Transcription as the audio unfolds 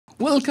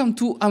Welcome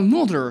to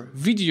another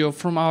video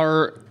from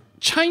our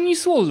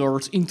Chinese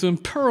warlords into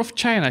Emperor of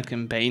China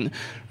campaign.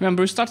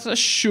 Remember, we started as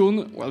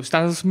Shun, well, we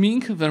started as Ming,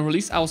 then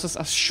released ourselves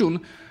as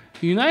Shun.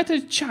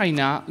 United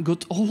China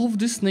got all of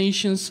these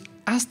nations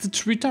as the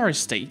tributary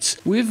states.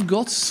 We've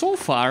got so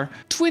far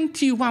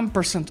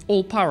 21%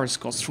 all powers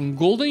cost from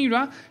Golden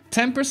Era,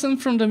 10%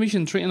 from the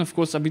mission tree, and of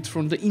course a bit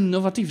from the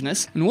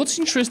innovativeness. And what's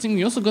interesting,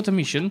 we also got a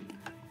mission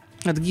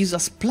that gives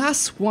us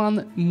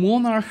 +1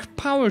 monarch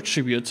power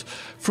tribute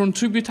from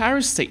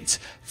tributary states,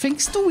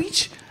 thanks to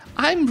which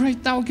I'm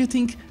right now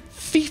getting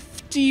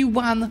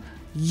 51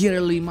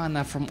 yearly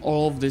mana from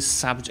all of these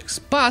subjects.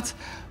 But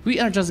we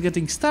are just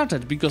getting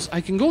started, because I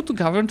can go to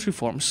government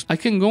reforms, I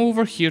can go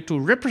over here to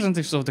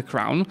representatives of the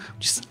crown,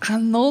 which is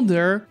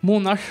another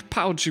monarch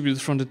power tribute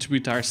from the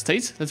tributary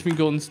states. Let me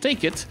go and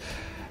take it.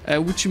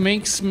 Which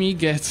makes me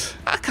get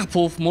a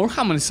couple of more.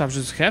 How many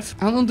subjects we have?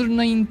 Another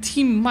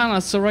 19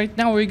 mana, so right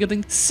now we're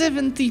getting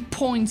 70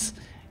 points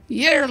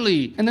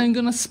yearly. And I'm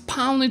gonna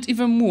spawn it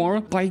even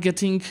more by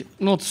getting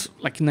not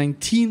like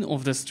 19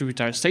 of the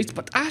tributary states,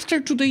 but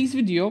after today's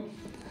video,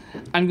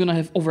 I'm gonna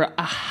have over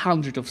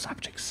 100 of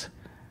subjects.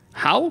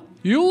 How?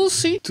 You will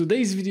see.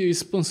 Today's video is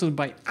sponsored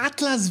by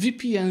Atlas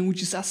VPN,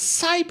 which is a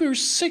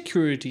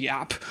cybersecurity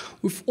app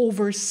with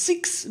over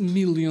 6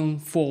 million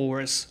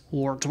followers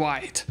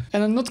worldwide.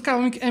 And I'm not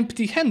coming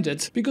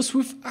empty-handed, because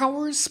with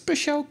our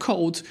special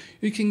code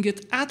you can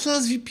get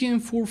Atlas VPN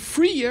for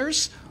 3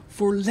 years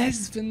for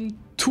less than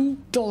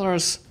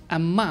 $2 a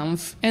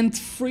month and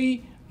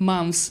 3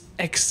 months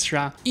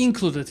extra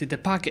included in the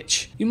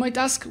package. You might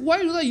ask,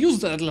 why do I use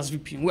the Atlas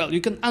VPN? Well,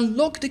 you can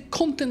unlock the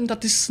content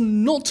that is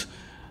not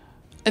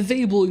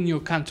available in your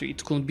country.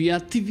 It could be a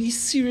TV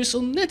series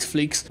on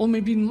Netflix, or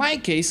maybe in my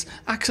case,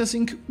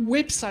 accessing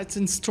websites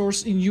and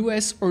stores in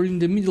US or in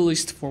the Middle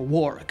East for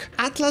work.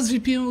 Atlas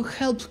VPN will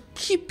help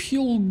keep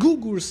your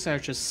Google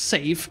searches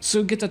safe, so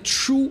you get a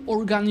true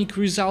organic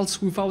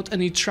results without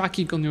any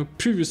tracking on your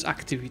previous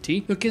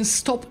activity. You can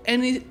stop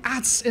any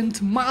ads and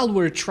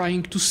malware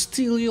trying to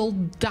steal your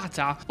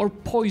data or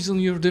poison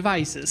your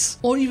devices,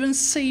 or even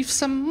save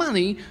some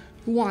money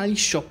while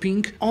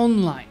shopping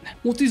online.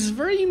 What is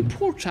very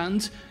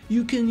important,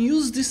 you can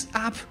use this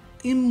app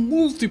in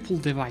multiple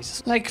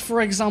devices, like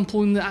for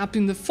example in the app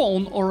in the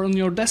phone or on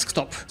your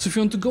desktop. So if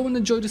you want to go and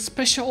enjoy the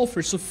special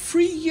offer, so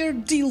 3-year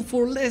deal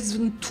for less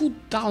than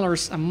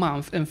 $2 a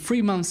month and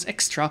 3 months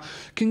extra,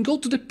 you can go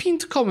to the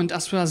pinned comment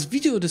as well as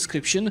video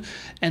description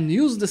and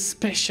use the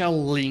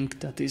special link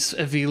that is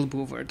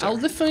available over there. I'll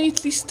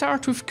definitely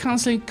start with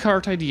canceling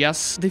card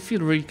ideas. They feel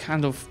really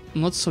kind of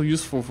not so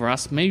useful for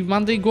us. Maybe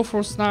Monday growth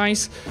was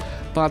nice,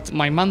 but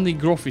my Monday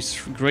growth is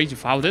great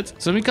without it.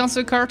 So let me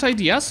cancel card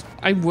ideas.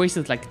 I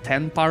wasted like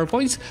 10 power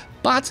points,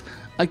 but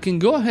I can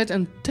go ahead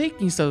and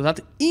take instead of that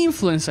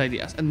influence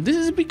ideas. And this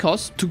is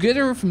because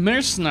together with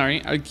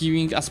mercenary are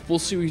giving us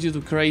possibility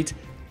to create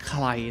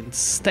client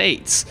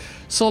states.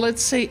 So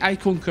let's say I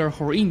conquer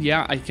whole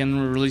India, I can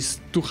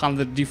release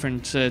 200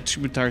 different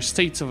tributary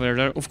states over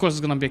there. Of course it's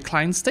gonna be a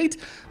client state,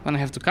 then I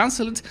have to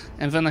cancel it,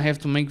 and then I have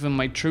to make them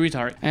my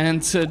tributary.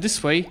 And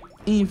this way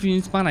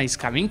infinite mana is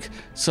coming.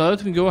 So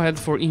let me go ahead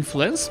for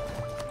influence.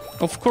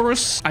 Of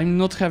course I'm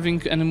not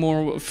having any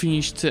more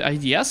finished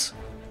ideas,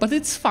 but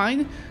it's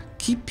fine.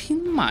 Keep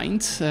in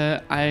mind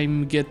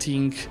I'm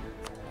getting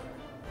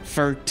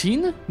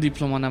 13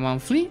 diplomana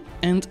monthly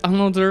and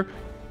another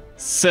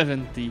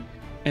 70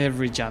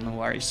 every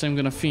January, so I'm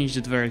gonna finish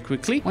it very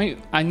quickly.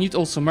 I need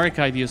also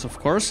America ideas, of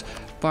course,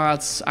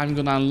 but I'm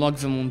gonna unlock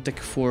them on Tech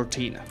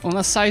 14. On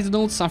a side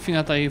note, something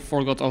that I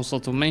forgot also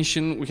to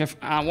mention, we have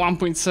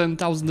 1.7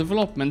 thousand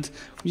development,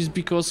 which is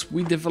because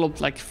we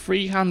developed like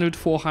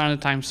 300-400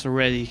 times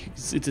already.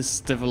 It is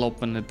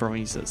development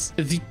provinces.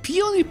 The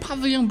Peony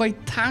Pavilion by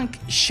Tang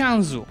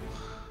Shanzu.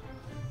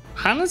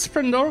 100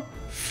 Splendor,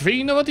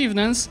 3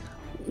 Innovativeness,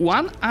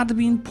 1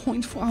 admin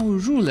point for our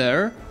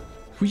ruler,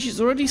 which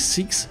is already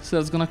 6, so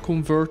that's gonna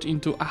convert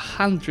into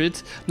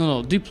 100.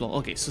 No, Diplo.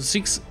 Okay, so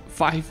 6,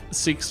 5,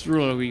 6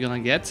 ruler we're gonna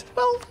get.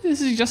 Well,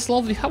 this is just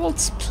lovely. How about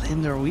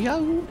Splendor?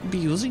 Will be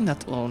using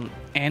that on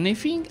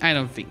anything? I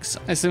don't think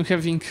so. As I'm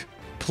having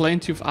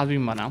plenty of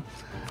admin mana,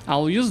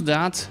 I'll use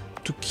that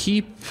to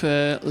keep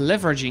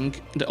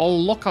leveraging the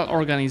all local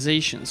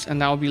organizations,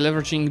 and I'll be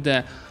leveraging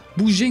the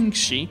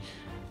Buzhengxi,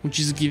 which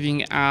is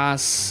giving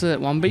us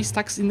 1 base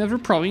tax in every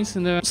province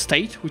in the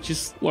state, which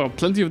is, well,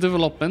 plenty of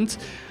development.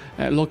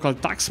 Local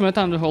tax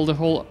meta and the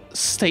whole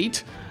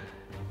state,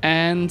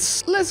 and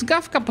less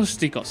gov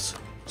capacity costs.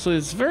 So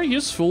it's very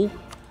useful,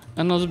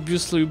 and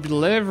obviously we'll be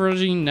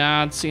leveraging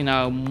that in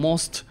our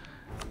most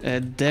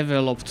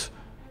developed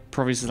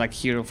provinces, like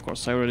here. Of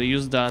course I already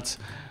used that,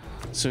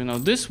 so you know,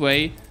 this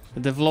way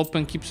the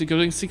development keeps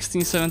going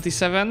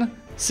 1677,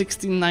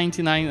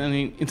 1699,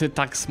 and the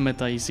tax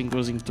meta is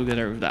increasing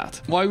together with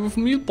that. While with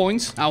meal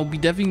points I'll be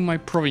deving my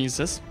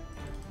provinces,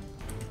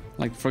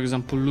 like for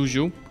example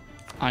Luzhu.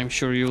 I'm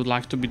sure you would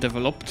like to be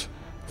developed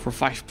for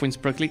 5 points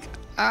per click.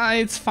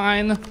 It's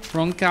fine,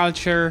 wrong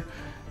culture.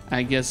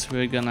 I guess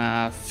we're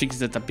gonna fix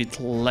that a bit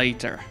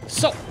later.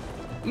 So,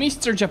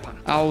 Mr. Japan.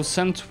 I'll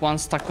send 1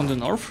 stack on the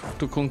north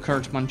to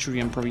conquer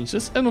Manchurian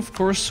provinces, and of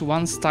course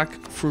 1 stack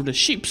through the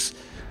ships.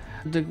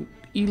 The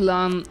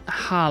Ilan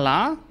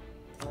Hala.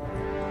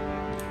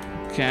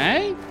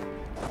 Okay.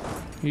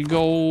 You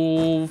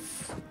go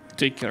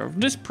take care of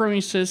these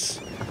provinces,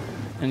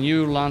 and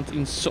you land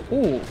in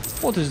oh,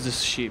 what is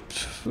this ship?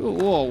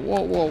 Whoa,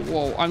 whoa, whoa,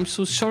 whoa. I'm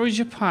so sorry,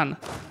 Japan.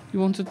 You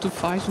wanted to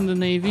fight on the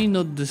navy?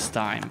 Not this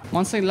time.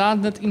 Once I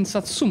landed in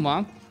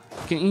Satsuma,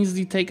 I can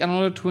easily take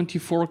another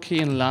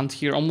 24k and land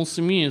here almost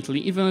immediately.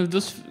 Even if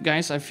those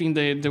guys, I think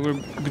they will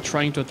be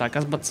trying to attack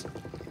us, but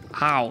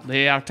how?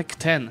 They are tech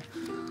 10.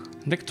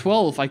 Tech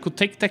 12. I could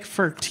take tech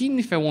 13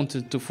 if I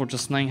wanted to for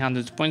just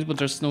 900 points, but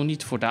there's no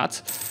need for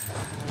that.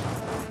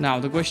 Now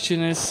the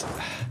question is,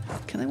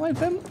 can I wipe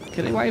them?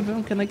 Can I wipe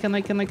them? Can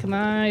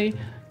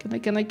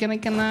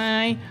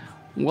I?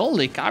 Well,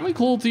 the army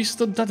quality is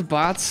not that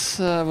bad,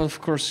 but of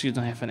course you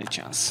don't have any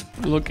chance.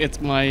 Look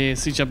at my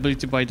siege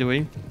ability, by the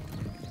way.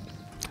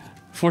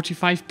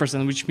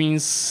 45%, which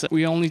means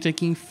we're only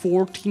taking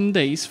 14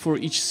 days for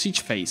each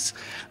siege phase.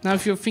 Now,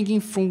 if you're thinking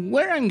from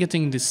where I'm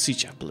getting this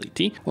siege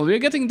ability, well, we're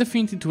getting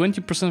definitely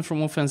 20%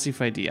 from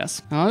offensive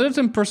ideas, another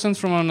 10%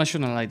 from our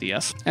national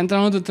ideas, and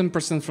another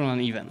 10% from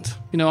an event.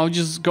 You know, I'll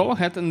just go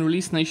ahead and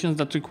release nations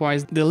that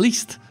requires the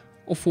least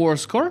of war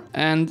score,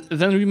 and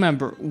then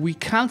remember, we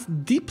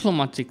can't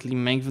diplomatically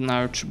make them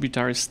our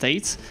tributary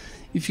states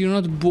if you're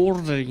not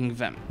bordering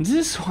them. This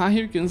is why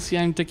you can see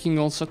I'm taking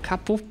also a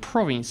couple of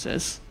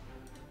provinces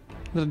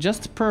that are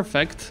just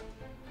perfect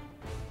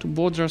to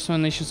border as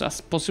many nations as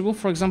possible.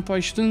 For example, I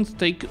shouldn't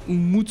take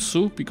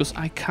Mutsu because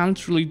I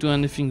can't really do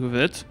anything with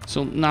it.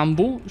 So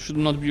Nambu should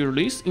not be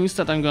released.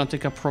 Instead, I'm gonna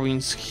take a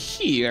province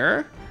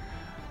here.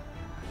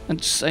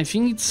 And I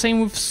think it's same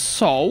with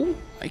So.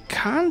 I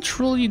can't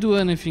really do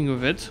anything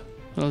with it.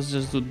 Let's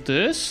just do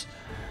this.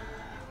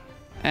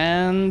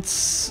 And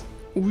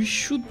we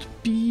should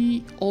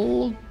be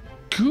all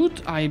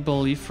good, I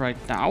believe, right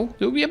now.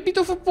 There will be a bit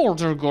of a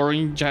border war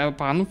in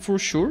Japan for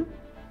sure.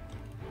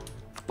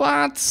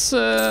 But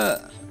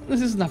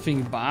this is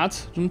nothing bad,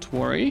 don't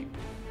worry.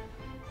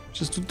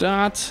 Just do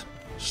that.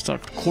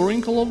 Start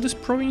coring all of these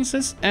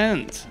provinces,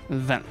 and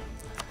then...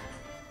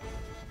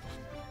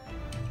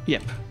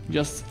 Yep,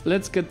 just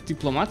let's get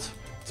diplomat.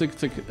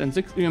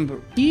 And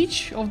remember,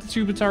 each of the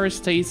tributary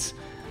states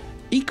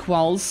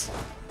equals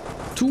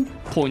 2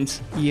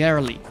 points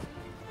yearly.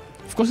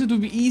 Of course, it will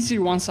be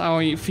easier once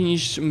I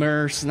finish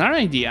mercenary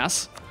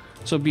ideas,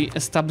 so be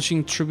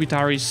establishing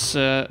tributaries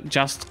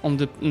just on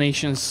the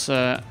nations,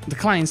 the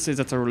client states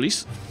that are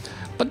released.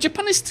 But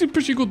Japan is still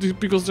pretty good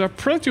because there are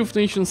plenty of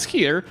nations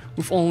here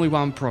with only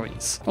 1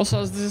 province.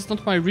 Also, as this is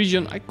not my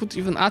region, I could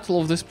even add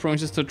all of these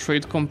provinces to a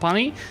trade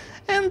company.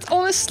 And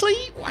honestly,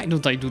 why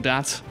don't I do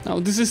that? Now,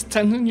 this is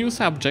 10 new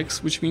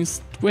subjects, which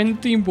means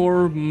 20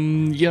 more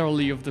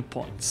yearly of the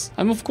points.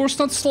 I'm of course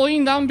not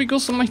slowing down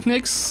because my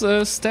next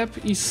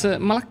step is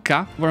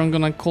Malacca, where I'm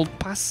gonna call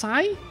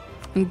Pasai,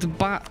 and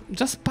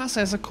just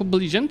Pasai as a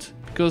co-belligerent,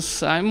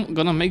 because I'm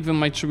gonna make them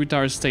my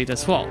tributary state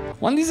as well.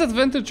 One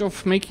disadvantage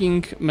of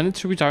making many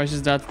tributaries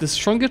is that the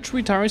stronger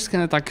tributaries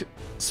can attack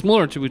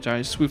smaller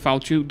tributaries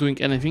without you doing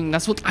anything.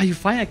 That's what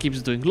Ayutthaya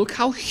keeps doing. Look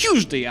how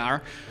huge they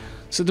are.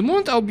 So the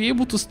moment I'll be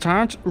able to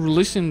start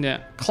releasing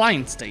the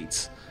client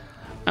states,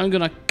 I'm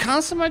gonna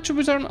cancel my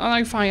tributary on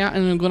Ayutthaya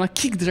and I'm gonna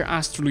kick their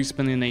ass to release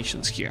many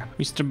nations here.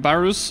 Mr.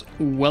 Barus,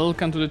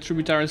 welcome to the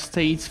tributary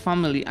states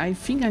family. I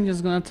think I'm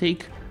just gonna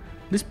take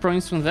this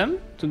province from them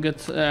to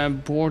get a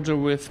border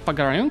with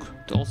Pagarayung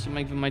to also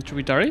make them my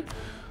tributary.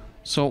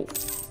 So,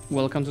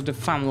 welcome to the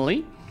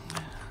family.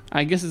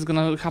 I guess it's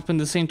gonna happen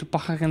the same to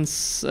Pahang and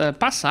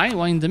Pasai,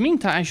 while in the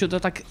meantime I should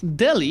attack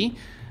Delhi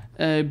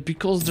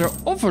because their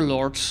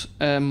overlord,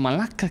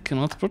 Malacca,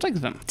 cannot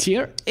protect them.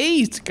 Tier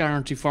 8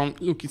 guarantee farm.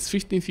 Look, it's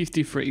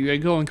 1553. We are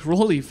going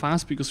really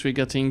fast because we're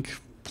getting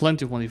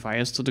plenty of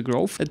modifiers to the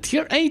growth.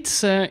 Tier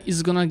 8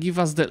 is gonna give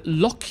us the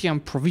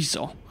Lokian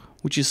Proviso,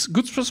 which is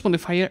good stress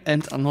modifier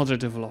and another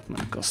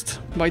development cost.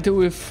 By the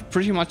way, with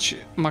pretty much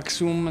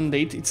maximum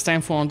mandate, it's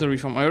time for another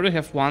reform. I already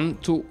have 1,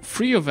 2,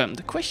 3 of them.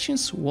 The question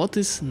is, what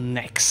is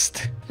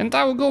next? And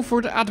I will go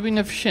for the admin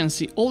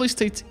efficiency, all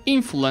estates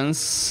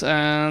influence,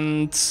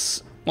 and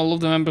all of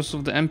the members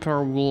of the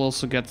Emperor will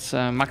also get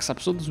max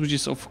absolutes, which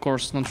is of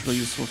course not really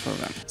useful for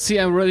them. See,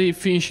 I'm already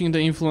finishing the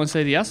influence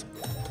ideas.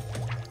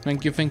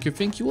 Thank you, thank you,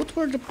 thank you. What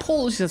were the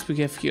policies that we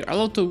have here? A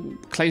lot of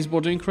claims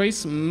bordering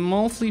race,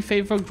 monthly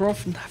favor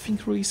growth, nothing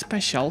really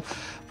special.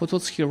 But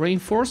what's here?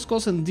 Reinforced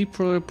cost and deep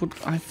put.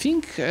 I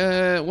think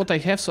what I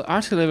have, so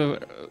artillery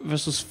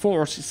versus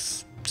force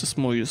is just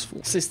more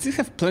useful. So I still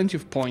have plenty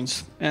of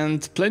points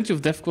and plenty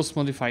of death cost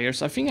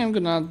modifiers. I think I'm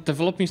gonna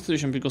develop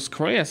institution because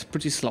Korea is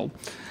pretty slow.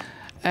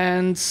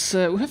 And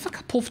we have a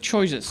couple of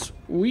choices.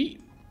 We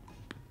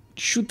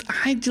should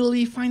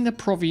ideally find a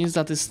province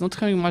that is not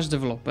having much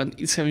development,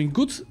 it's having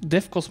good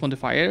death cost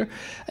modifier,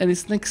 and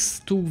it's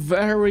next to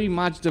very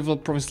much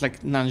developed province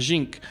like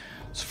Nanjing.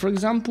 So for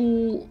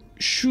example,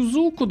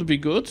 Shuzhou could be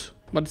good,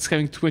 but it's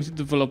having 20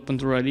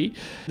 development already.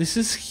 This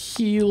is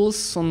heals,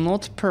 so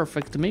not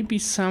perfect. Maybe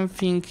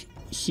something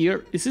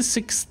here. This is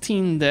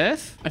 16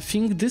 death. I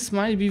think this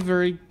might be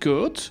very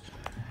good,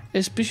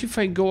 especially if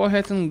I go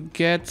ahead and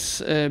get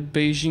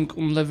Beijing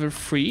on level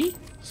 3.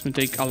 Let me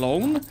take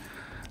alone.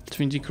 Let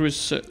me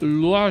decrease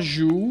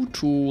Luaju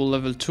to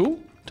level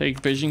 2.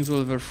 Take Beijing to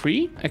level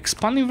 3.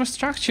 Expand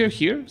infrastructure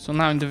here. So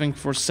now I'm deving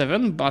for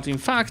 7, but in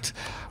fact,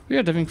 we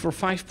are deving for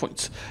 5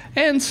 points.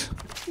 And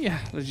yeah,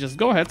 let's just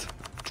go ahead.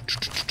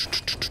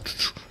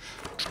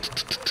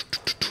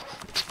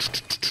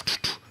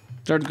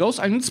 There it goes.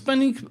 I'm not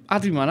spending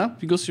admin mana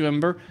because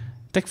remember,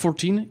 Tech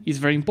 14 is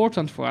very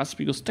important for us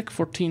because Tech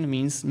 14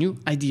 means new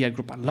idea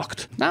group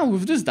unlocked. Now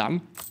with this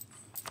done,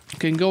 you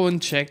can go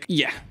and check.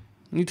 Yeah,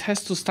 it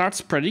has to start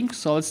spreading.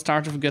 So let's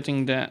start with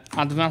getting the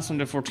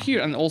advancement effort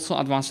here and also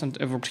advancement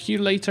effort here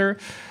later.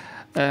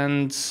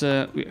 And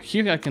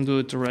here I can do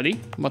it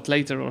already, but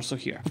later also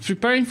here. But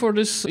preparing for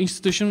this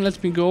institution,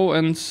 let me go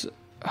and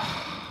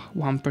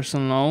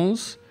 1%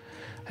 loans.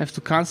 Have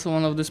to cancel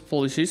one of these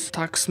policies.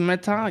 Tax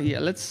meta, yeah,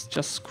 let's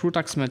just screw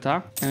tax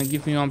meta and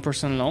give me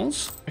 1%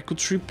 loans. I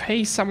could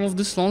repay some of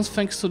these loans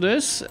thanks to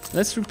this.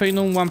 Let's repay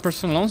no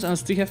 1% loans and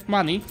still have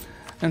money.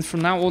 And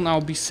from now on,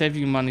 I'll be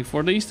saving money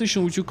for the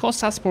institution, which will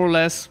cost us more or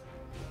less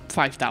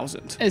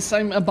 5,000. As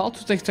I'm about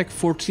to take Tech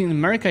 14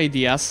 America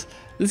ideas,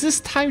 this is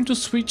time to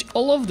switch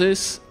all of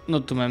this,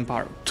 not to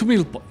manpower, to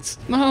mill points.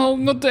 No,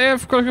 not the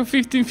earthquake of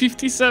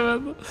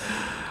 1557.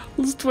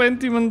 It's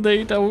 20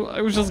 mandate, I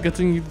was just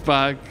getting it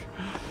back.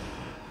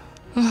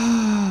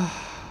 And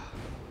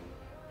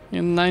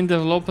 9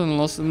 development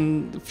loss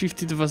and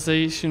 50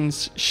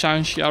 devastations,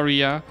 Shanxi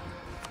area.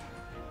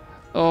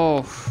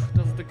 Oh,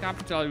 that's the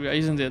capital area,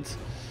 isn't it?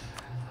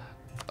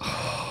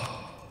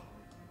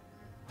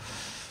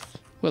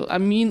 Well, I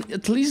mean,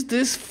 at least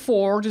this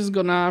fort is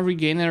gonna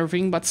regain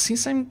everything, but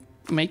since I'm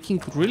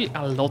making really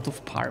a lot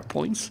of power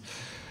points,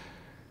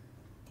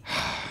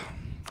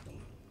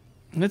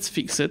 let's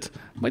fix it.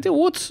 By the way,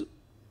 would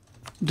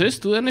this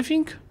do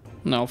anything?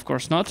 No, of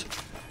course not.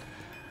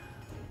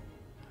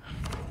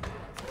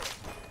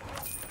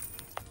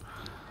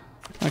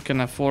 I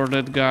can afford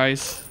it,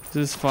 guys.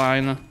 This is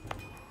fine.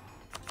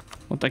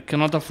 What I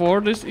cannot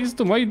afford is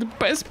to make the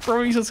best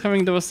provinces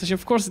having devastation.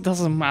 Of course, it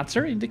doesn't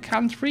matter in the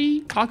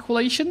country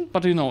calculation,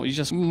 but you know, it's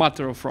just a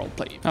matter of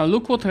roleplay. Now,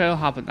 look what will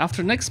happen.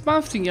 After next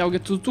month, I'll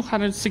get to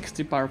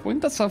 260 power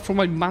points. That's for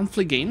my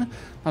monthly gain.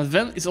 And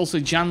then it's also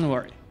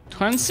January.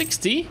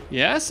 260,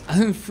 yes,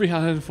 and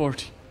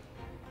 340.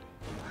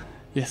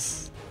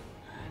 Yes.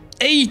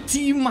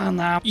 80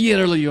 mana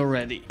yearly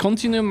already.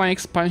 Continue my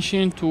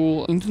expansion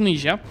to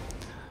Indonesia.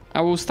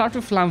 I will start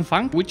with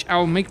Lanfang, which I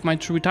will make my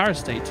tributary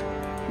state.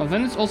 But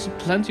then there's also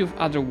plenty of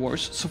other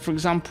wars. So for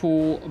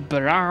example,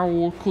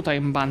 Berau, Kutai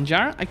and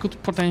Banjar, I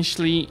could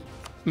potentially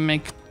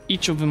make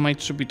each of them my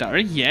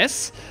tributary,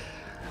 yes.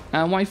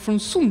 While from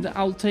Sunda,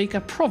 I'll take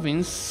a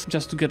province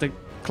just to get a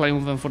claim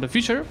of them for the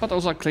future, but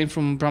also a claim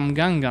from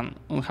Bramgangan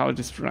on how it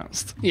is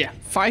pronounced. Yeah,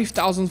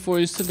 5,000 for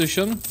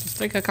institution. Just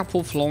take a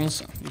couple of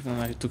loans, even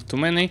though I took too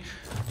many,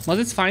 but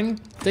it's fine.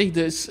 Take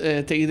this,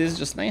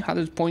 just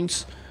 900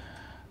 points.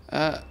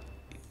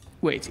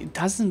 Wait, it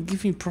doesn't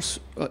give me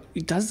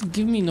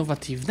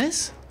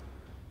innovativeness?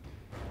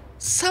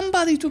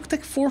 Somebody took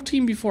Tech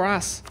 14 before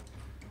us.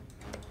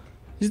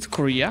 Is it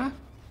Korea?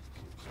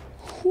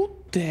 Who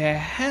the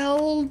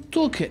hell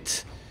took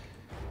it?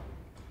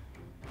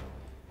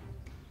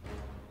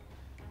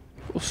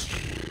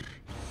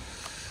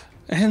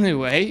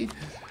 Anyway,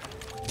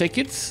 take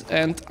it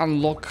and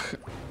unlock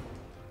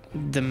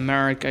the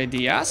Merc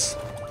ideas,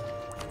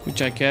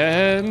 which I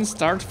can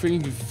start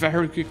filling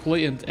very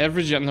quickly, and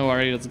every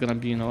January that's gonna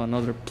be, you know,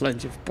 another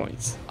plenty of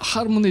points.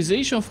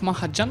 Harmonization of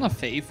Mahajana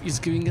faith is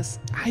giving us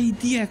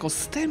idea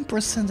cost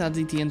 10% at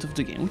the end of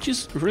the game, which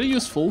is really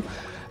useful,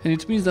 and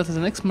it means that the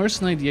next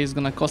merchant idea is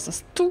gonna cost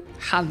us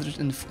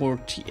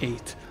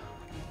 248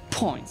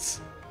 points.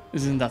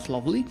 Isn't that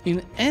lovely?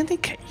 In any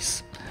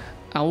case,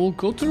 I will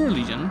go to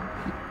religion.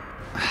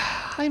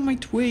 I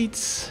might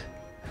wait,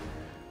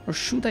 or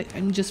should I?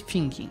 I'm just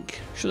thinking.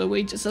 Should I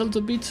wait just a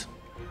little bit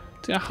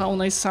to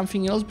harmonize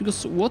something else?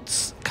 Because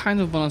what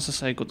kind of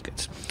bonuses I could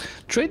get?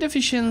 Trade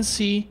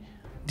efficiency,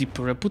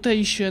 deeper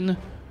reputation,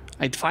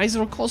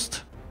 advisor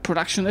cost,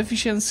 production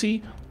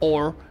efficiency,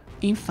 or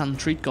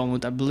infantry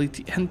combat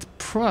ability. And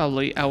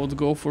probably I would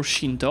go for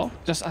Shinto,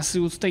 just as it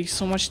would take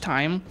so much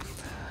time.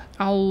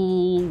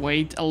 I'll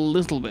wait a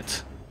little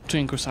bit to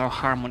increase our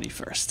harmony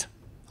first.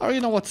 Or you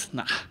know what?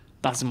 Nah,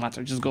 doesn't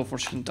matter, just go for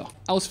Shinto.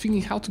 I was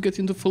thinking how to get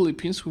into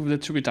Philippines with the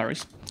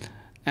tributaries.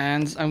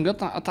 And I'm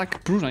gonna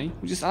attack Brunei,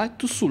 which is allied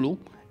to Sulu.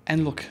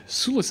 And look,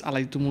 Sulu is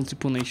allied to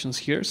multiple nations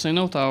here, so you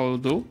know what I will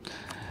do.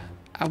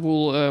 I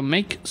will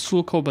make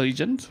Sulu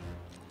co-belligerent.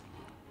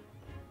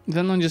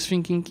 Then I'm just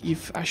thinking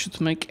if I should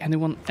make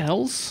anyone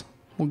else.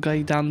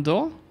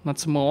 Gaidando,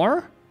 that's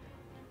more.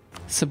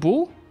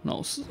 Cebu?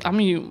 No, I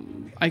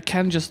mean, I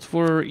can just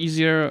for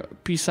easier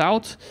peace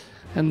out.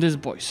 And these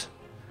boys.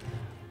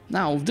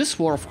 Now, this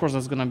war, of course,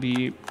 that's gonna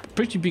be a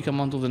pretty big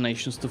amount of the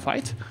nations to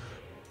fight.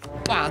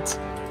 but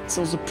it's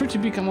also a pretty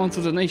big amount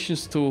of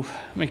donations to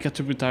make a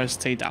tributary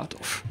state out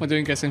of. By the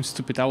way, guys, I'm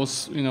stupid. I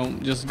was,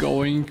 just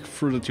going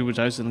through the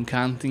tributaries and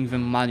counting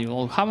them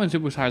manual. How many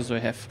tributaries do I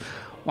have?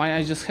 Why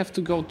I just have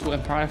to go to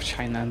Empire of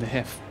China and they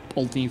have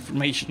all the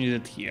information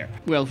needed here.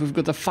 Well, we've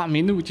got a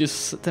famine, which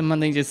is the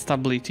managed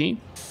stability.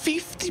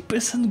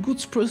 50%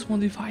 goods price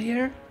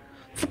modifier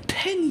for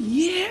 10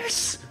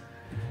 years?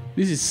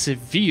 This is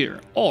severe.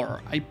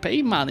 Or I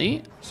pay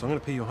money. So I'm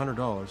gonna pay you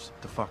 $100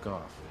 to fuck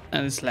off.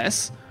 And it's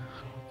less.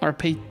 Or I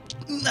pay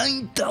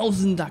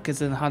 9,000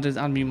 ducats and 100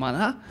 army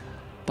mana,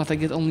 but I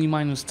get only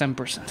minus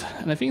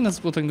 10%. And I think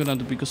that's what I'm gonna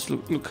do, because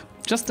look,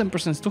 just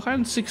 10% is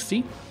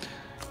 260,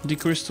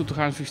 decrease to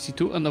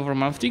 252, and over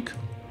month tick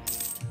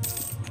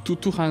to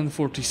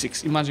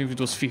 246. Imagine if it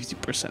was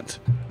 50%.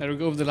 There we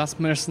go with the last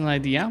mercenary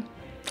idea,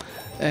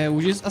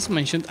 which is, as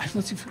mentioned, I'm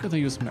not even gonna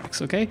use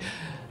mercs, okay?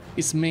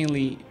 It's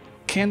mainly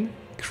can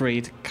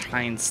create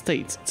client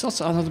states. It's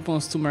also another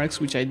bonus to mercs,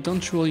 which I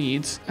don't really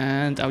need,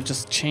 and I'll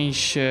just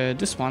change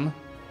this one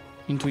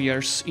in 2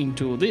 years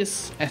into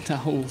this, and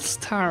I will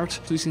start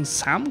using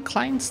some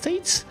client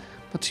states.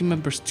 But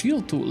remember,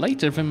 still to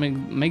later when I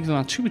make them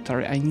a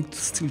tributary, I need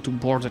still to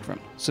border them.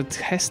 So it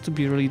has to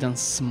be really done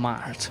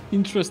smart.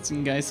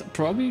 Interesting, guys.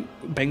 Probably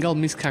Bengal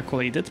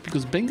miscalculated,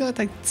 because Bengal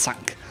attack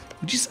sank,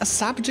 which is a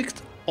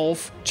subject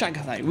of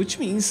Chagatai, which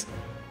means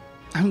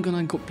I'm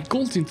gonna be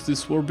gold into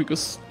this war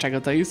because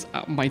Chagatai is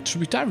my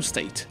tributary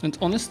state. And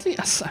honestly,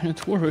 as I'm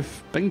at war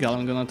with Bengal,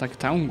 I'm gonna attack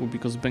Taungu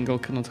because Bengal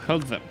cannot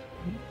help them.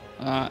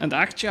 And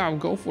actually, I'll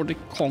go for the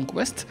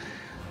conquest,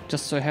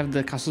 just so I have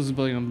the Casus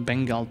Belli on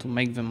Bengal to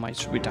make them my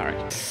tributary.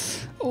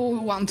 Oh,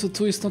 1 to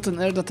 2 is not an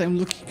air that I'm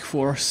looking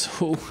for,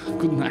 so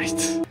good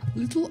night.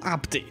 Little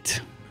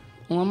update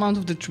on amount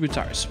of the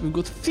tributaries. We've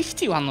got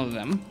 51 of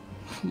them.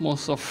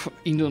 Most of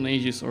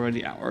Indonesia is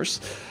already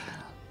ours.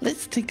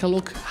 Let's take a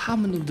look how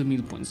many of the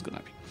mill points is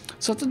gonna be.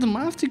 So after the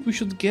month tick, we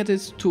should get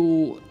it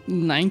to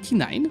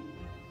 99.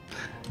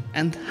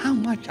 And how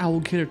much I will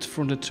get it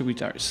from the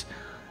tributaries?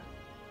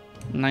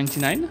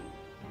 99?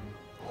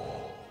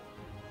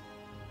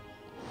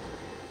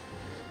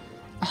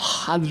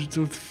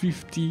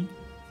 150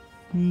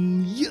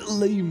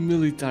 yellow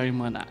military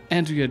mana,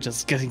 and we are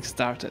just getting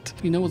started.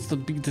 You know what's the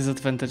big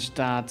disadvantage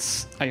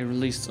that I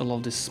released all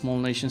of these small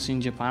nations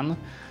in Japan?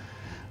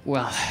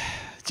 Well,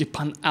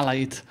 Japan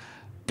allied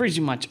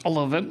pretty much all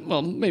of them.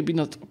 Well, maybe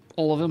not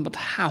all of them, but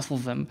half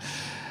of them.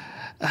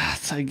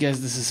 So I guess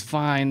this is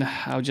fine.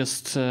 I'll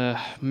just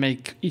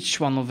make each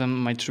one of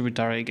them my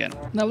tributary again.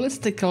 Now let's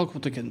take a look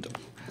what we can do.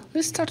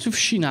 Let's start with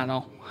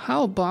Shinano.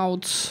 How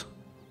about...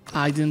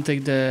 I didn't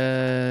take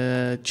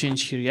the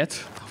change here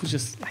yet. I was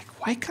just like,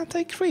 why can't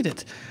I create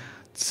it?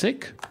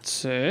 Sick,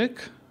 sick,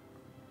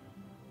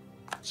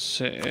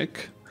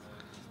 sick.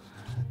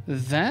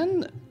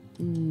 Then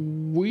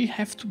we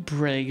have to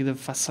break the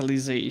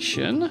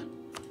vassalization.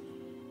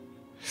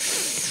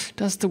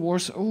 That's the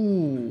worst.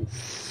 Oh,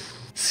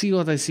 see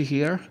what I see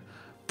here?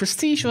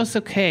 Prestige was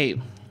okay,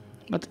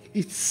 but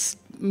it's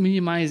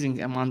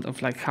minimizing amount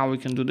of like how we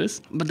can do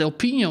this. But the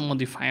opinion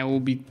modifier will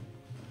be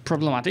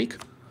problematic.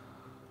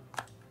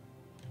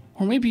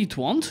 Or maybe it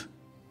won't.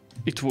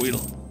 It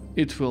will.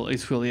 It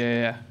will,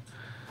 yeah.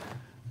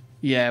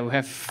 Yeah, we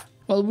have...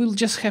 Well, we'll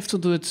just have to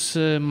do it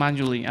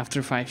manually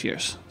after 5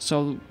 years.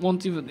 So,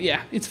 won't even...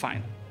 Yeah, it's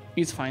fine.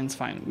 It's fine, it's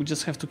fine. We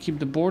just have to keep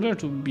the border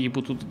to be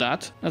able to do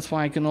that. That's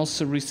why I can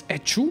also risk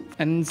Echu.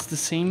 And it's the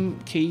same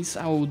case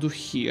I will do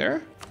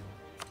here.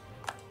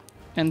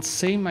 And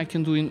same I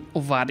can do in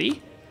Ovari.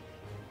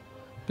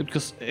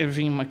 Because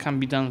everything can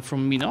be done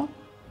from Mino.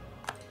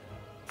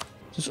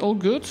 It's all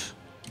good.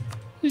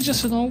 It's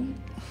just,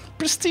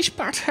 prestige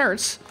part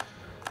hurts,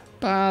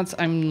 but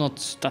I'm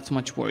not that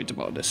much worried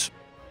about this.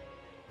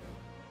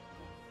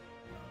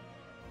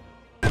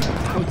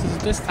 How is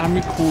the best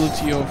army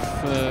quality of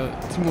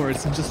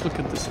Timurids? And just look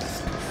at this.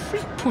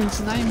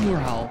 3.9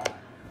 morale.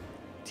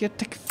 The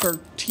attack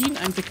 13,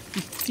 I'm attack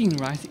 15,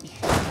 right?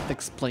 That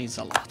explains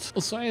a lot.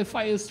 Also,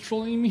 IFI is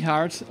trolling me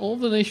hard. All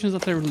the nations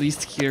that I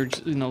released here,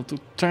 to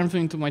turn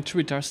them into my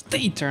tributaries,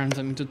 they turn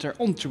them into their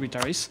own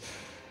tributaries.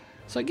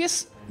 So I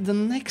guess the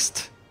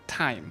next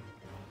time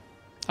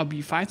I'll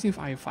be fighting with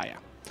Ayafaya,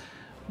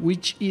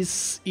 which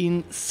is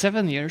in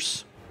 7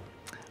 years,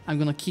 I'm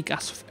gonna kick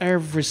ass with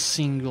every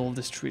single of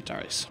these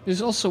tributaries. This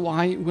is also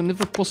why,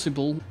 whenever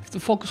possible, I have to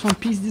focus on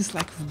peace deals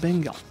like with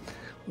Bengal,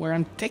 where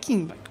I'm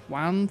taking like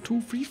 1,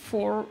 2, 3,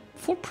 4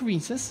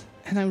 provinces,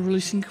 and I'm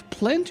releasing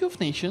plenty of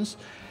nations,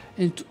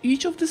 and to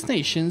each of these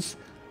nations,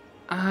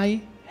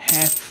 I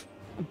have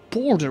a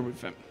border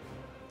with them,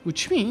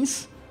 which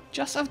means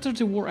just after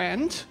the war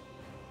ends,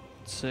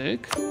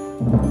 sick.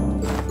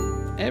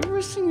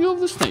 Every single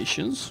of these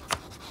nations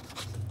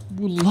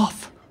would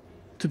love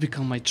to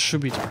become my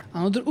tributary.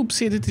 Another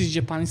oopsie I did is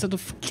Japan. Instead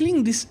of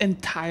killing this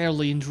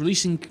entirely and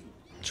releasing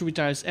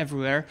tributaries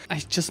everywhere, I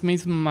just made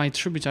them my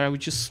tributary,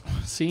 which is,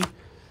 see,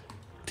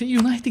 the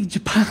United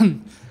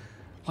Japan.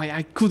 Why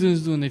I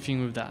couldn't do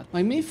anything with that.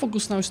 My main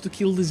focus now is to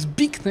kill these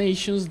big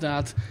nations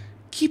that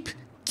keep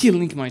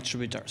killing my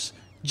tributaries.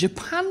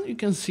 Japan, you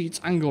can see it's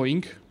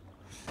ongoing.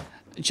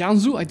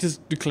 Jiangsu, I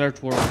just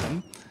declared war on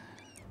them.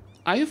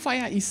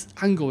 Ayutthaya is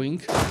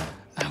ongoing.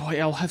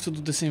 I'll have to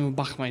do the same with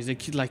Bakhmut. They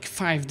killed like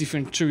 5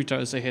 different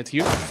tributaries I had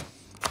here.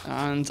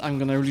 And I'm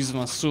gonna release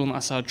them as soon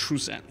as our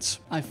truce ends.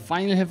 I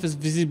finally have this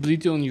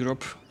visibility on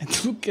Europe.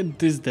 And look at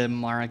this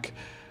Denmark.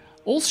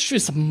 Austria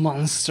is a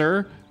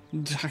monster.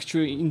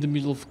 Actually in the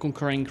middle of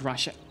conquering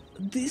Russia.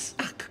 This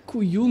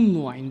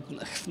Akkoyunlu,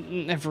 I've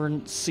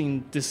never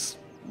seen this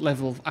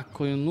level of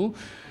Akkoyunlu.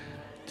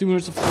 Timur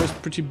is of course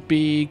pretty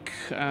big.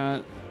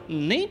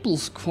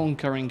 Naples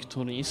conquering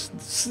Tunis.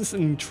 This is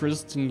an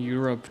interesting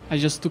Europe. I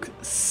just took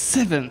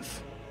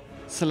 7th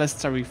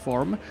Celestial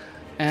Reform,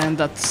 and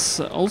that's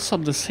also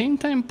at the same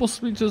time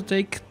possible to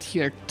take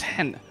tier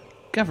 10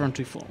 government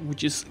reform,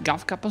 which is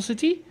gov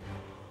capacity,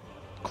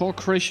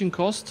 co-creation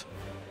cost,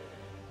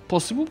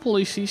 possible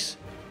policies,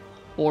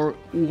 or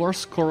war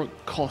score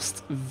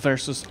cost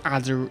versus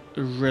other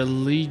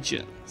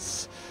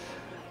religions.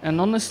 And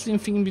honestly, I'm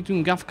thinking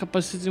between gov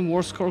capacity and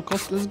war score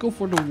cost. Let's go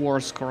for the war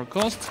score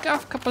cost.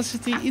 Gov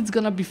capacity, it's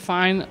gonna be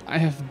fine. I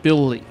have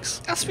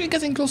buildings. As we're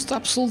getting close to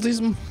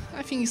absolutism,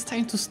 I think it's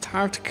time to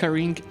start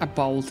caring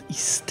about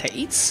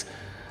estates.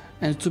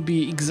 And to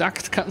be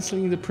exact,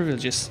 cancelling the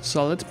privileges.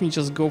 So let me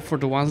just go for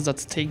the ones that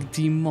take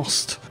the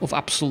most of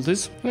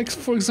absolutism. Like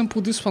for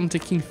example, this one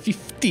taking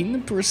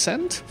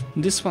 15%,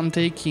 this one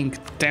taking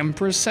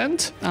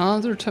 10%,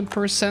 another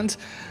 10%.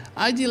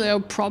 Ideally, I'll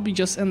probably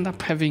just end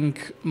up having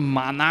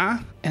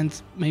mana and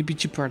maybe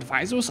cheaper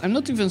advisors. I'm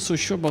not even so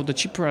sure about the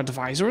cheaper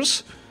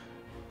advisors,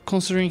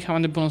 considering how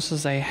many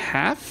bonuses I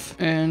have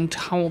and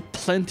how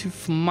plenty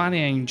of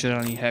money I'm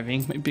generally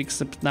having. Maybe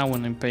except now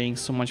when I'm paying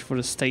so much for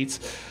the states.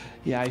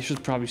 Yeah, I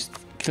should probably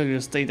clear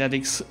the state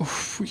edicts.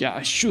 Oof, yeah,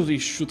 I surely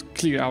should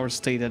clear our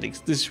state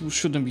edicts. This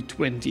shouldn't be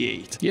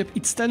 28. Yep,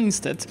 it's 10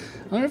 instead.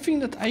 Another thing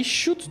that I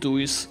should do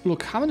is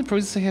look how many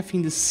provinces I have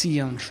in the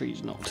Sian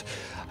trade node.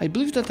 I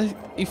believe that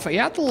if I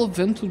add all of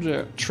them to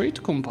the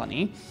trade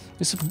company,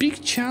 there's a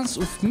big chance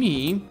of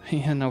me,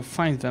 and I'll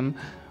find them,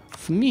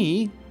 of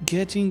me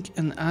getting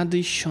an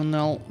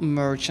additional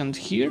merchant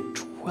here,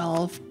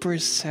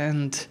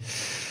 12%.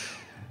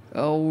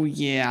 Oh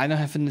yeah, I don't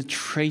have any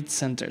trade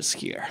centers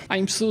here.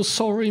 I'm so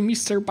sorry,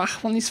 Mr.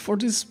 Bachmanis, for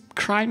this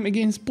crime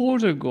against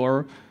border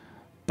gore,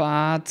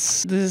 but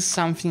this is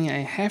something I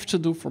have to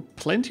do for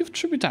plenty of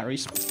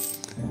tributaries.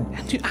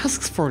 And you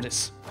asked for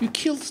this. You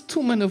killed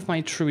too many of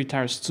my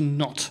tributaries to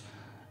not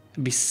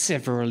be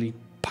severely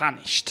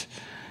punished.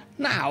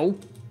 Now,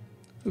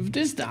 with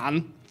this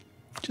done,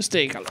 just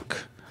take a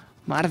look.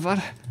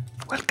 Marvar,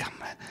 welcome.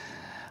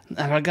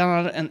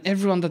 Naraganar and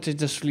everyone that I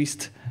just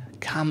released,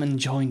 come and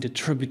join the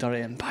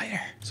tributary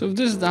empire. So with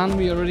this done,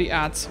 we already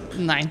at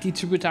 90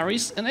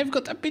 tributaries, and I've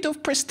got a bit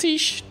of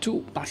prestige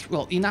to,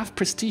 well, enough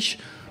prestige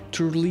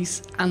to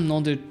release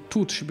another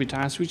 2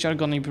 tributaries, which are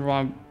gonna be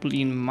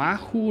probably in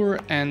Mahur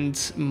and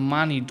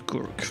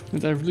Manitgurk.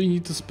 And I really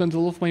need to spend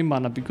all of my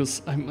mana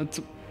because I'm at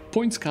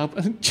points cap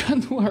and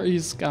January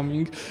is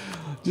coming.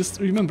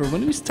 Just remember,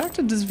 when we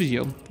started this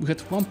video, we had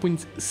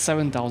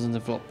 1.7 thousand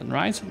development,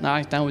 right?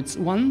 Now it's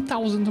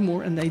 1,000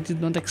 more, and I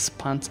did not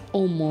expand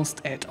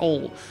almost at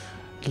all.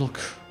 Look,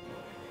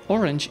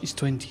 orange is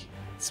 20.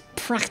 It's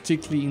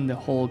practically in the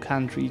whole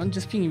country. I'm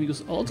just thinking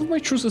because a lot of my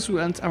truces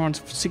will end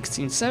around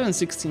 16.7,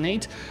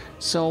 16.8.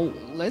 So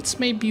let's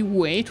maybe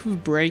wait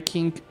with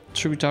breaking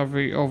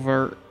tributary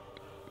over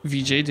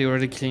VJ. They're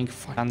already killing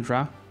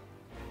Fandra.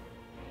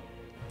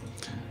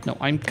 No,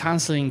 I'm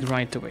cancelling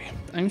right away.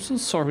 I'm so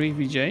sorry,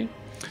 VJ.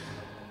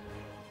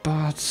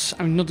 But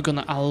I'm not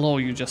gonna allow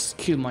you just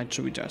kill my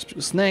tributaries,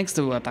 because next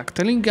they will attack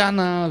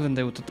Telangana, then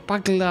they will attack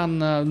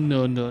Paklana.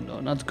 No,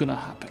 not gonna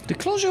happen. The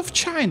closure of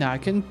China, I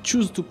can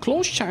choose to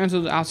close China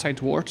to the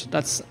outside world,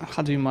 that's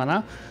Hadri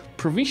mana.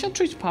 Provincial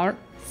trade power,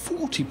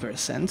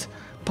 40%,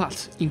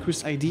 but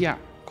increase idea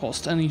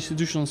cost and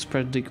institutional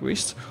spread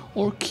decreased,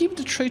 or keep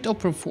the trade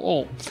open for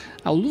all.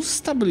 I'll lose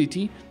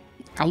stability,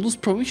 I'll lose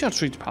provincial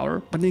trade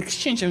power, but in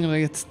exchange I'm gonna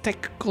get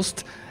tech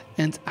cost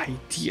and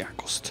idea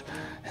cost.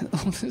 And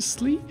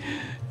honestly,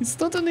 it's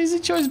not an easy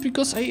choice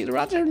because I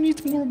rather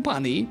need more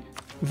money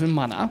than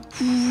mana.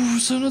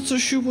 So I'm not so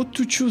sure what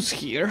to choose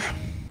here.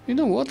 You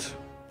know what?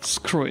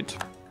 Screw it.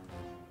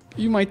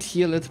 You might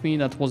yell at me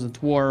that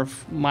wasn't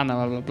worth mana,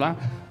 blah blah blah.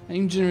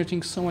 I'm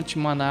generating so much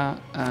mana,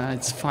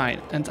 it's fine.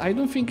 And I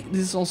don't think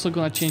this is also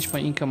gonna change my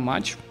income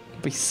much,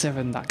 by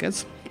 7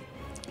 ducats.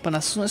 But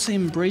as soon as I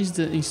embrace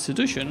the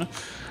institution,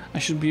 I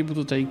should be able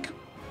to take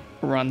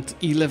around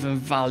 11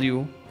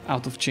 value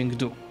out of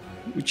Chengdu,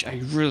 which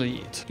I really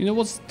need. You know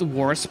what's the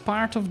worst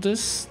part of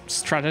this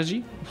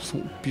strategy?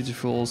 So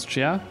beautiful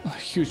Austria,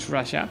 huge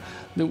Russia.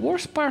 The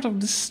worst part of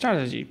this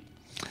strategy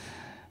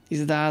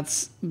is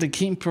that the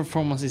game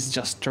performance is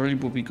just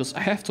terrible because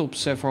I have to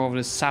observe all of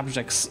the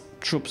subjects'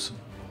 troops.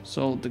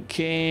 So the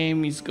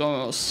game is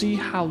gonna see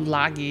how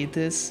laggy it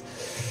is.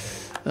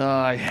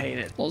 I hate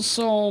it.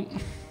 Also,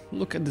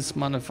 look at these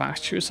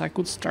manufacturers I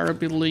could start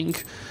building.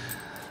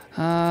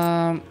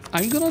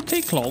 I'm gonna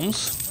take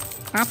loans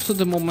up to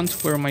the moment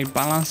where my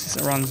balance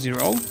is around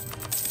 0.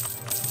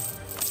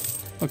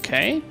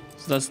 Okay,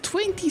 so that's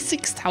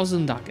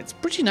 26,000 ducats.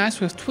 Pretty nice.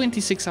 We have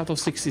 26 out of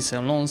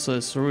 67 loans, so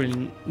it's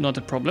really not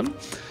a problem.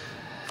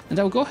 And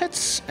I'll go ahead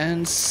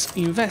and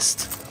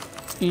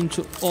invest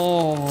into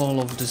all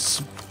of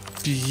this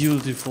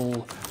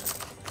beautiful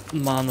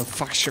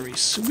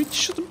manufactories, which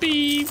should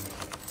be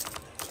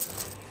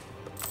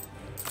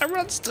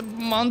around the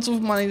amount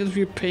of money that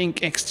we're paying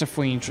extra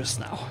for interest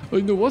now. Oh,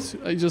 you know what?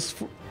 I just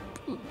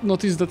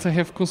noticed that I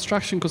have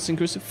construction cost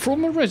increase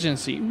from a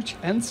regency, which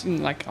ends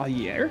in like a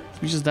year.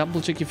 We just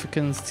double check if I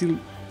can still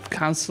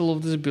cancel all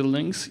of these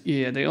buildings.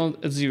 Yeah, they are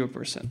at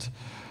 0%.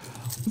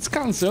 Let's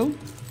cancel,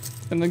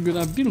 and I'm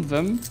gonna build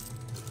them,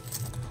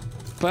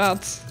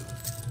 but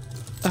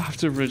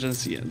after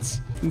regency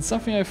ends. And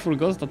something I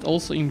forgot that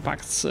also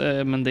impacts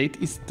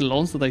mandate is the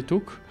loans that I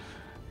took,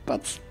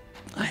 but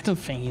I don't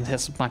think it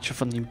has much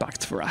of an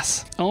impact for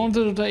us.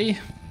 Another day,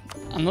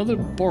 another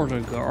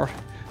border guard,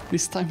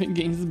 this time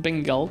against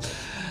Bengal,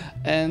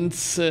 and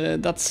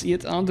that's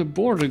yet another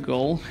border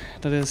goal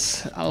that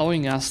is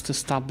allowing us to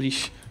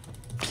establish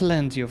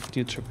plenty of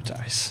new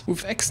tributaries.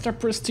 With extra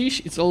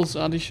prestige, it's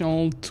also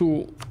additional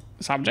 2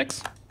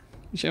 subjects,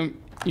 which I'm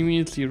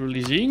immediately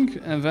releasing,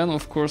 and then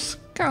of course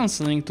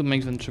cancelling to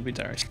make them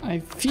tributaries. I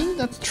think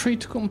that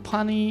trade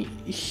company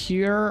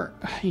here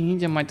in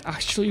India might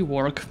actually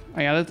work.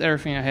 I added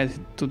everything I had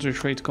to the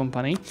trade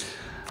company.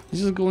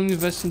 Let's just go and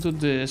invest into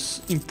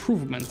this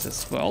improvement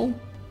as well.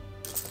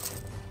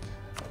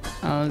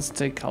 Let's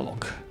take a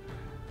look.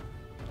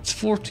 It's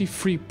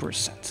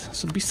 43%.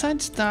 So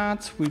besides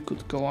that, we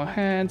could go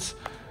ahead,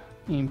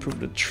 improve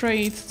the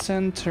trade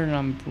center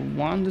number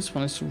 1. This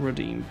one is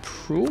already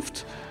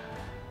improved.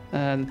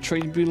 The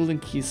trade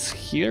building is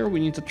here. We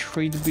need a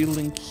trade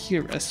building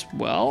here as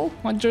well.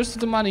 Majority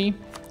of the money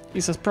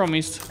is, as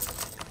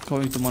promised,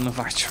 going to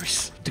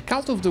manufactories. The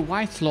cult of the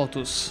White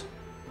Lotus.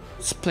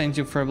 It's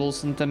plenty of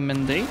rebels and the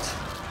mandate.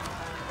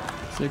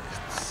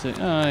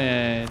 Oh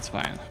yeah, it's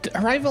fine.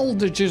 The arrival of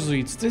the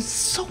Jesuits. There's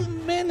so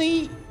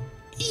many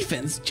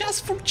events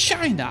just from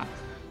China.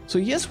 So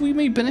yes, we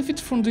may benefit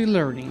from the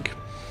learning.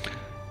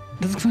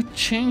 That's gonna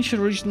change the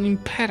religion in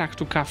Perak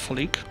to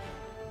Catholic.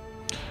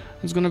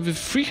 It's gonna be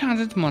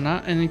 300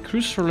 mana and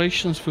increase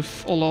relations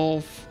with all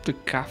of the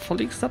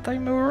Catholics that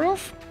I'm aware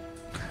of.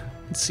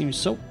 It seems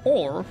so.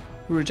 Or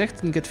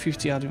reject and get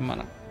 50 other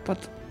mana.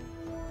 But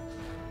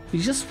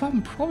it's just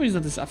one province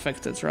that is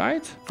affected,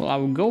 right? Well, I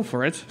will go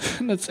for it.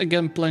 That's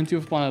again plenty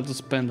of mana to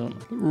spend on.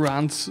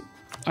 Runs,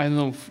 I don't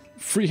know,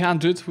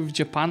 300 with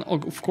Japan.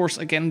 Of course,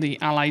 again, the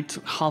allied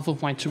half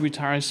of my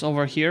tributaries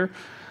over here.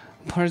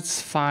 But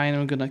it's fine,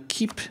 I'm gonna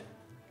keep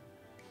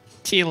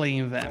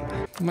killing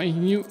them. My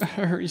new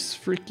heir is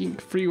freaking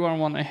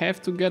 311. I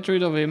have to get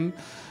rid of him.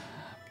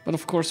 But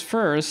of course,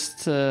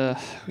 first,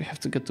 we have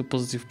to get to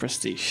positive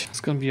prestige. It's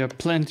gonna be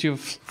plenty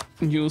of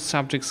new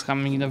subjects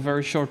coming in a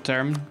very short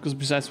term, because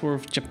besides war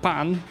with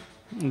Japan,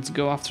 let's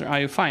go after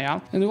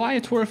Ayutthaya. And while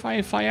it's war with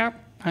Ayutthaya,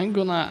 I'm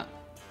gonna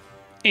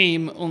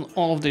aim on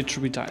all of the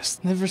tributaries.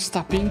 Never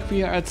stopping,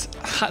 we are at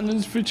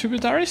 103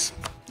 tributaries.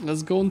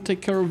 Let's go and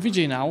take care of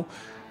Vijay now.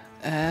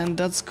 And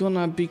that's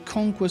gonna be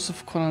conquest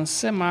of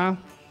Koransema.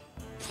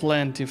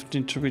 Plenty of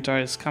new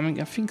tributaries coming.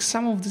 I think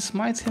some of this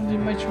might have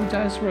been my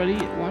tributaries already.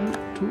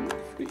 1, 2,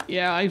 3.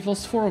 Yeah, I've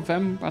lost 4 of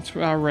them, but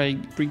we already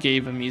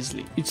regave them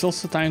easily. It's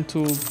also time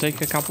to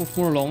take a couple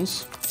more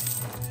loans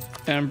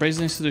and embrace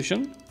the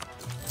institution.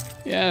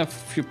 Yeah, a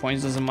few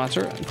points doesn't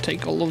matter.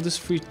 Take all of these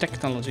 3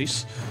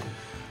 technologies,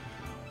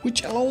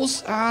 which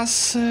allows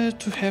us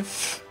to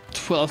have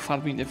 12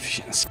 admin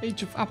efficiency.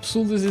 Age of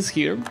Absolutes is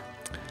here,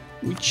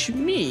 which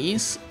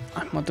means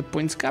I'm at the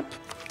points cap.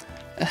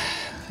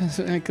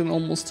 I can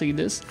almost take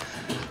this.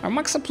 Our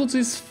max absolute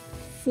is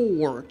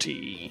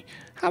 40.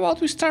 How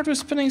about we start with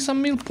spending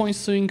some mill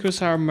points to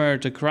increase our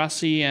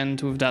meritocracy,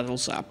 and with that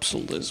also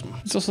absolutism.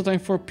 It's also time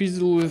for peace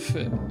deal with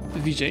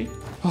VJ.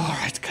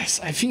 Alright guys,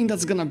 I think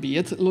that's gonna be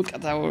it. Look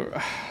at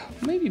our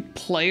maybe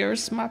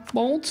players map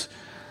mode.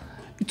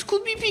 It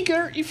could be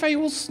bigger if I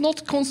was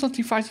not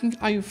constantly fighting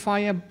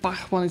Ayutthaya,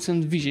 Bahmanis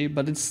and Vijay,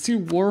 but it's still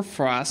worth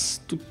for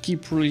us to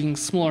keep ruling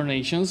smaller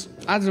nations.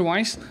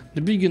 Otherwise, the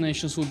bigger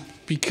nations would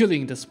be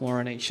killing the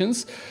smaller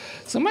nations.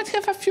 So I might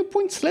have a few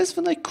points less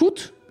than I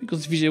could,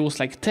 because Vijay was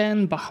like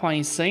 10,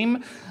 Bahmanis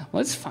same. Well,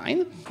 it's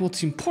fine.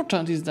 What's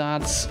important is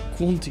that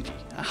quantity,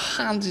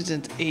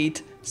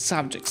 108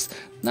 subjects.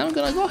 Now I'm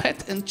gonna go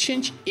ahead and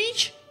change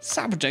each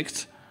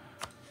subject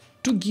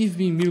to give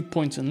me mill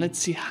points, and let's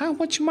see how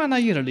much mana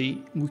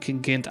yearly we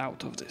can get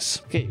out of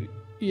this. Okay,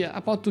 yeah,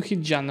 about to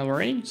hit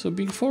January, so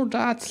before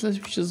that, let's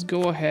just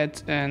go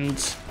ahead and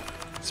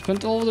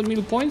spend all of the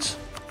mill points.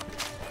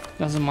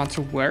 Doesn't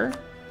matter where,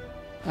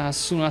 as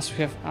soon as we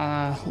have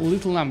a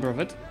little number of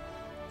it.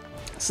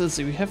 So let's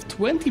see, we have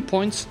 20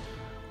 points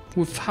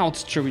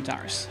without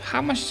tributaries.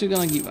 How much is it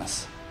gonna give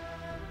us?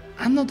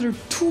 Another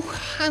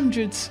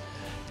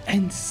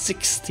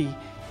 260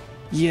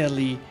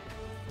 yearly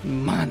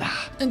mana.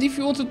 And if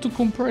you wanted to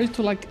compare it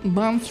to like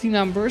monthly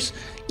numbers,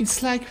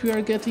 it's like we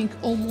are getting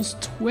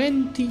almost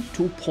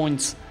 22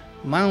 points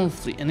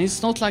monthly, and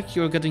it's not like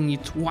you're getting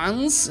it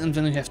once and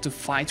then you have to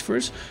fight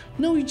first.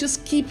 No, you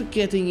just keep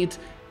getting it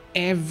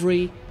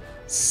every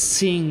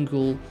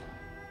single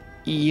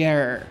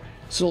year.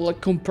 So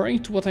like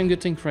comparing to what I'm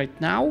getting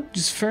right now,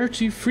 just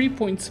 33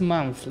 points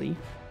monthly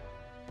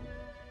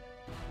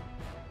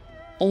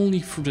only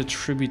through the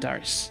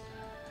tributaries.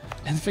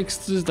 And thanks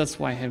to this, that's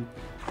why I have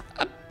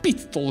a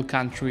bit tall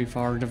country with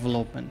our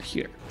development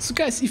here. So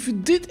guys, if you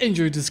did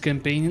enjoy this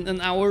campaign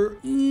and our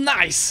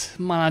nice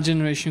mana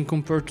generation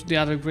compared to the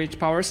other great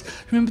powers,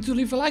 remember to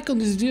leave a like on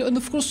this video and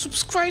of course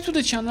subscribe to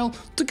the channel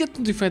to get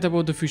notified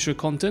about the future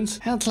content.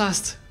 And at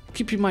last,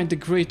 keep in mind the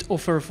great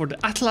offer for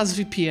the Atlas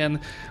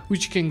VPN,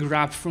 which you can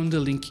grab from the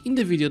link in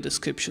the video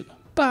description.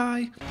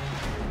 Bye!